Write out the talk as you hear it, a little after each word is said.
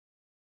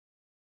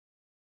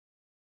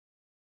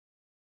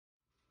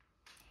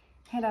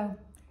Hello,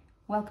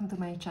 welcome to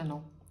my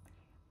channel.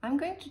 I'm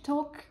going to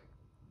talk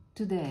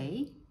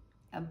today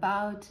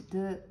about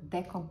the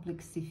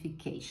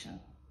decomplexification.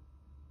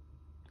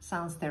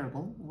 Sounds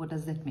terrible. What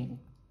does that mean?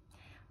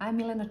 I'm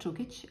Milena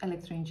Čukić,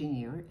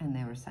 electroengineer and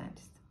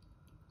neuroscientist.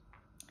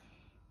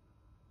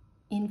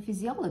 In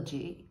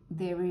physiology,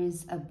 there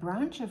is a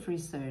branch of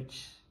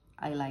research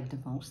I like the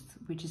most,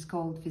 which is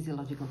called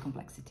physiological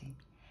complexity.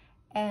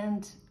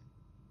 And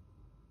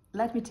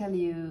let me tell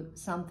you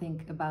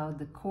something about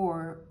the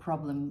core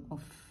problem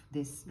of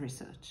this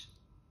research.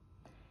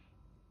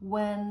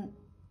 When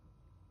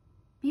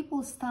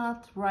people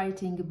start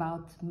writing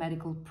about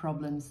medical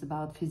problems,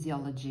 about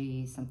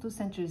physiology, some 2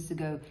 centuries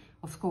ago,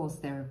 of course,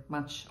 there are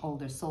much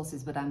older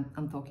sources, but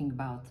I'm talking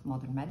about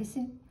modern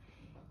medicine.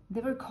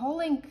 They were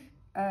calling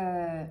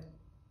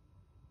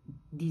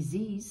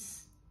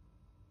disease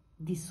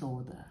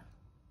disorder.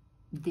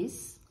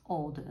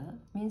 Disorder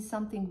means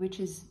something which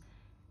is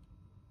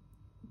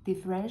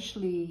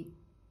differentially,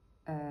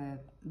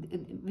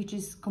 which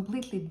is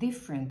completely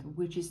different,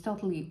 which is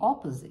totally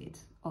opposite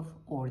of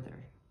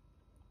order.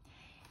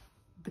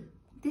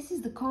 This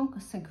is the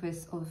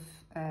consequence of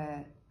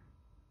a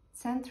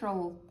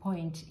central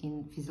point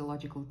in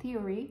physiological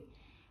theory,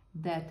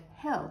 that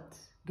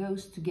health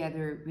goes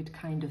together with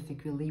kind of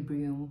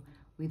equilibrium,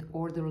 with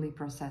orderly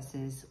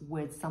processes,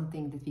 with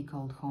something that we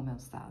call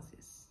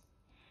homeostasis.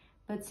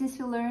 But since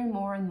we learn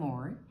more and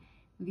more,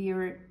 we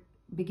are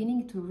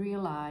beginning to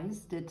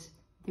realize that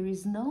there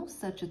is no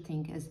such a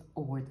thing as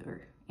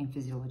order in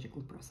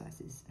physiological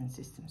processes and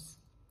systems.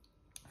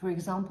 For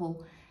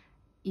example,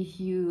 if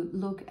you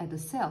look at a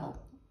cell,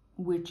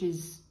 which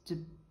is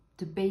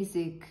the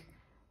basic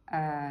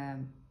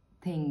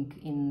thing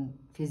in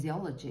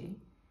physiology,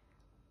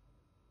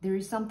 there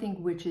is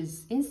something which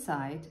is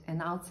inside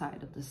and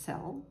outside of the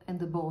cell, and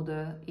the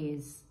border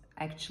is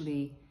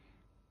actually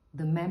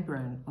the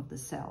membrane of the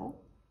cell.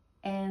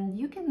 And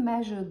you can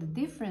measure the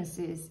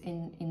differences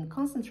in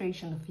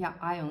concentration of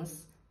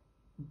ions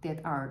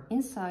that are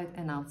inside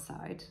and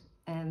outside.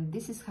 And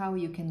this is how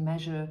you can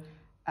measure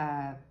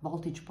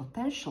voltage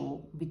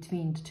potential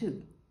between the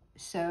two.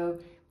 So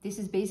this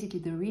is basically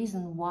the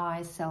reason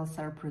why cells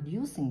are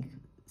producing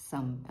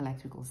some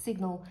electrical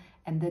signal,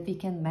 and that we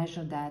can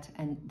measure that,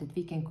 and that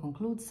we can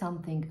conclude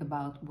something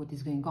about what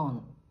is going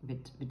on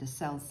with the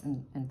cells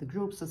and the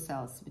groups of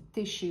cells, with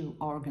tissue,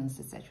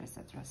 organs, etc.,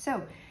 etc.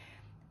 So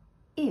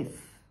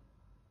if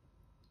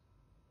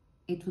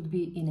it would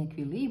be in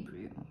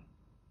equilibrium,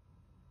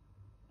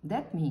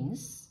 that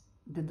means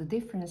that the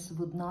difference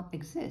would not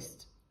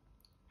exist.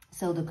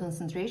 So the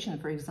concentration,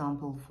 for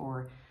example,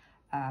 for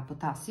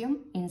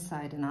potassium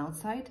inside and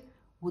outside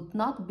would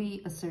not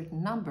be a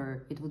certain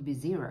number, it would be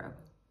 0.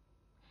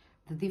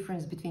 The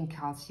difference between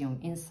calcium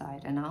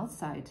inside and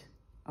outside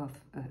of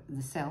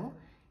the cell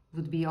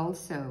would be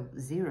also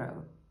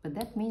 0, but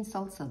that means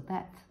also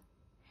death.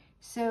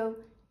 So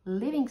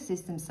living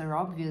systems are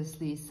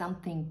obviously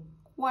something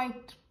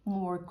quite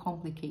more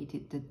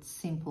complicated than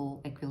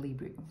simple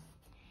equilibrium.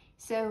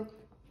 So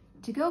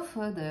to go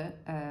further,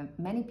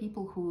 many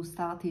people who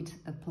started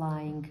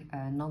applying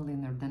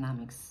nonlinear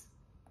dynamics.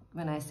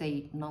 When I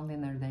say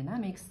nonlinear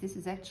dynamics, this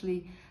is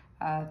actually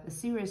a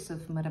series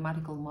of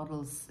mathematical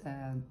models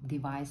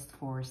devised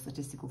for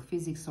statistical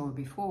physics or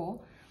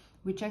before,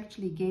 which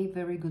actually gave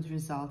very good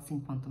results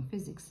in quantum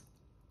physics.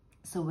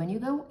 So when you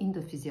go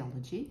into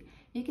physiology,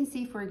 you can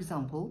see, for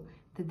example,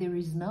 that there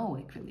is no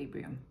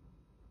equilibrium.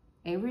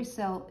 Every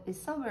cell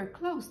is somewhere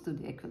close to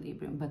the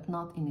equilibrium, but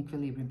not in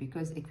equilibrium,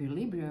 because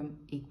equilibrium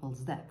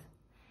equals death.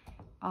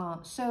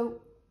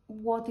 So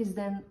what is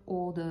then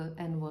order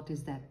and what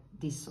is that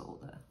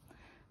disorder?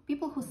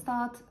 People who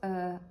start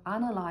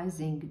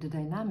analyzing the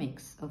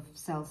dynamics of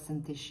cells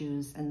and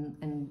tissues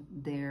and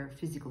their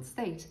physical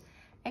state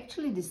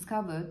actually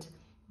discovered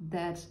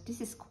that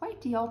this is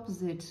quite the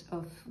opposite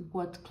of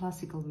what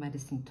classical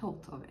medicine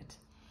taught of it.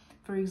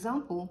 For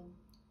example,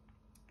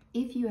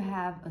 if you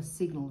have a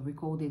signal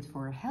recorded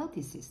for a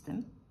healthy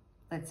system,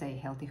 let's say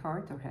healthy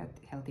heart or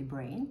healthy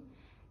brain,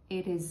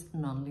 it is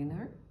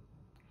nonlinear,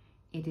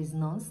 it is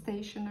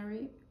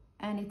non-stationary,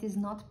 and it is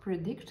not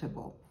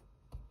predictable.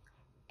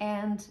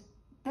 And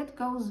that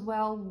goes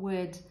well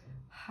with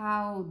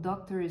how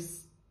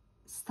doctors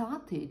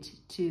started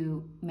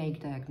to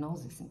make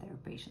diagnosis in their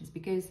patients,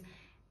 because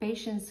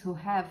patients who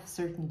have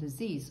certain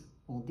disease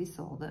or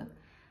disorder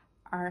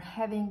are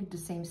having the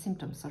same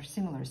symptoms or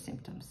similar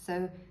symptoms.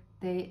 So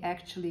they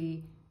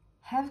actually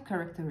have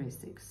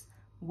characteristics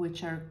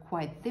which are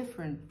quite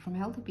different from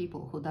healthy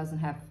people who doesn't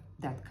have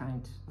that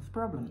kind of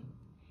problem.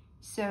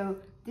 So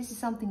this is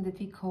something that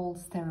we call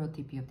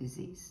stereotypy of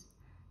disease.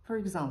 For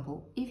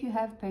example, if you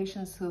have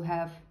patients who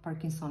have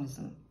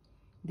Parkinsonism,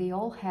 they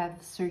all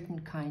have certain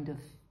kind of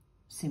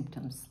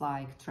symptoms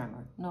like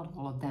tremor. Not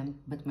all of them,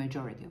 but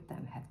majority of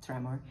them have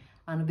tremor,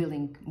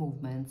 unwilling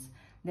movements.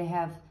 They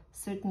have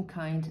certain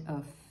kind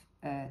of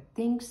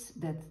things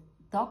that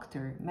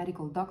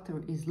medical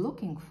doctor is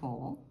looking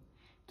for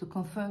to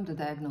confirm the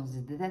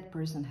diagnosis that that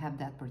person have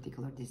that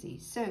particular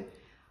disease. So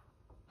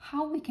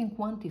how we can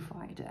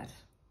quantify that?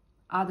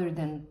 other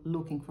than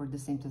looking for the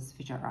symptoms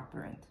which are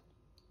apparent.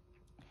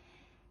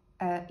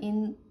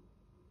 In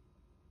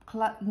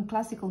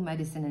classical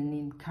medicine and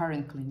in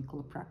current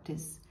clinical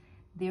practice,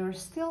 there are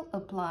still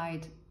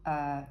applied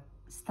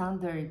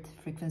standard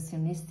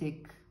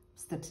frequentionistic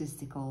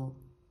statistical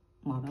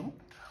model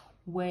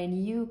when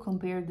you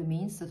compare the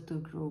means of two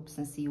groups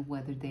and see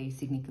whether they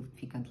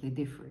significantly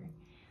differ.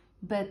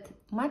 But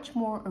much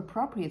more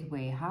appropriate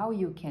way how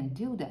you can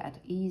do that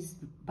is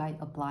by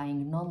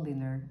applying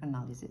nonlinear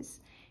analysis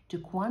to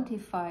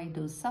quantify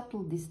those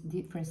subtle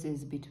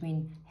differences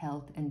between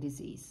health and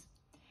disease.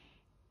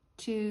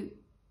 To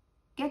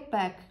get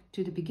back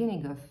to the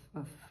beginning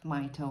of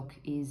my talk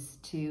is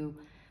to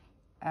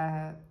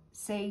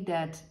say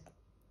that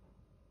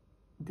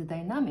the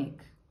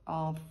dynamic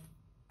of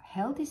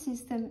healthy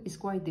system is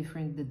quite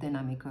different than the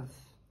dynamic of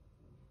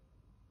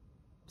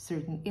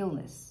certain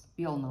illness.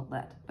 We all know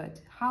that.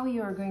 But how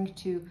you are going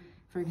to,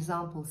 for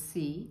example,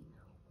 see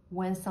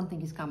when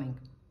something is coming,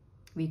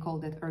 we call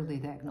that early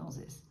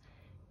diagnosis,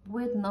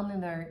 with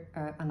nonlinear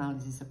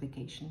analysis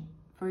application.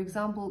 For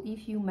example,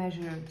 if you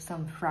measure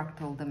some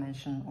fractal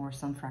dimension or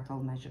some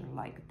fractal measure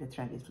like the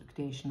trend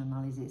fluctuation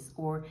analysis,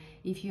 or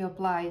if you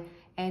apply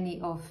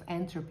any of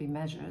entropy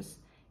measures,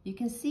 you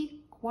can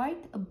see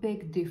quite a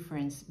big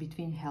difference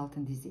between health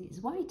and disease.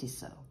 Why it is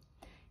so?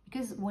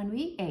 Because when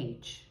we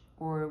age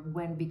or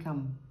when we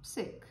become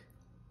sick,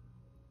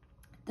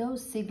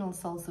 those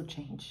signals also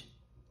change.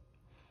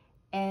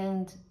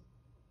 And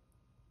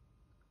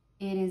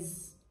it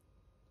is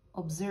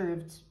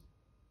observed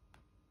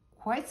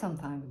quite some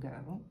time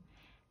ago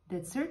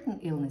that certain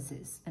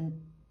illnesses,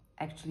 and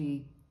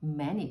actually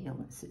many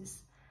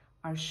illnesses,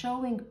 are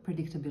showing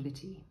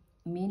predictability,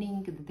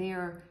 meaning that they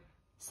are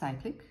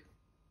cyclic,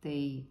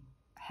 they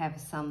have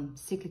some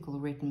cyclical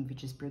rhythm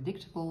which is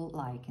predictable,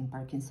 like in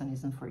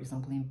Parkinsonism, for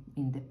example,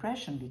 in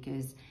depression,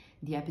 because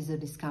the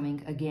episode is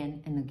coming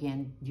again and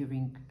again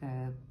during,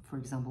 for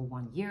example,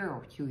 1 year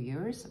or 2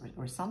 years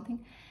or something.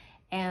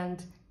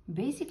 And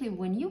basically,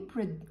 when you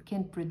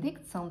can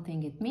predict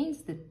something, it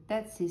means that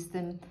that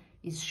system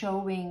is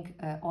showing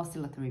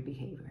oscillatory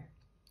behavior.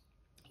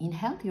 In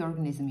healthy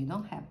organism, you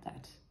don't have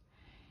that.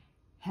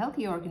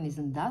 Healthy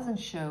organism doesn't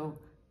show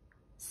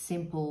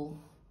simple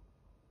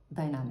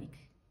dynamic.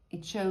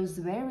 It shows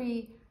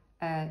very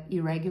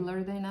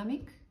irregular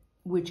dynamic,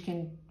 which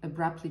can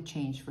abruptly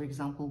change. For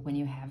example, when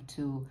you have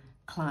to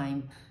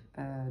climb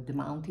the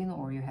mountain,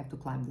 or you have to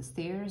climb the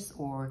stairs,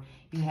 or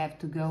you have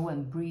to go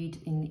and breathe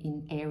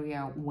in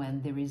area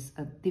when there is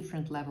a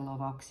different level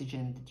of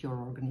oxygen that your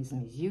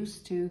organism is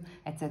used to,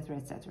 etc.,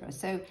 etc.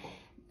 So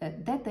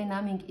that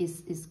dynamic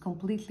is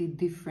completely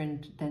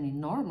different than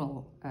in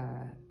normal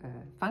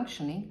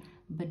functioning,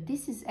 but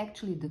this is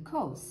actually the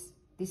cause.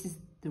 This is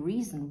the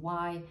reason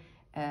why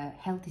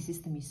healthy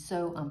system is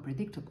so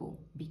unpredictable,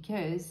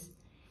 because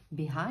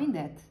behind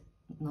that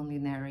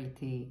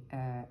nonlinearity,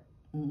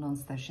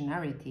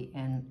 non-stationarity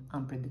and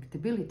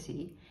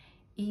unpredictability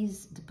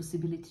is the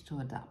possibility to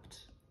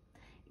adapt.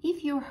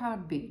 If your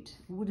heartbeat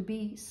would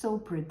be so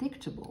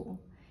predictable,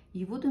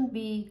 you wouldn't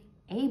be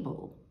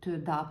able to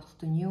adapt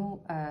to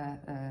new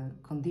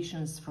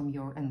conditions from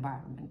your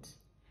environment.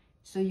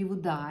 So you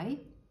would die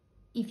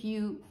if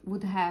you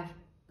would have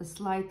a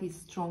slightly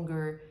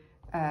stronger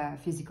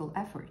physical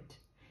effort.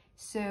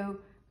 So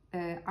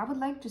I would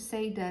like to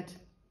say that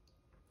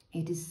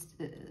it is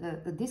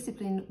a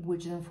discipline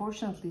which is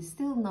unfortunately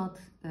still not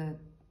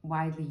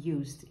widely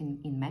used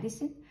in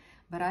medicine,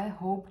 but I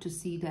hope to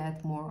see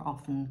that more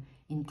often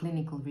in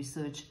clinical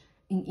research,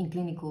 in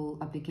clinical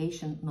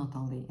application, not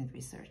only in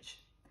research.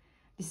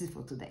 This is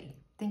for today.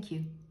 Thank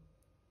you.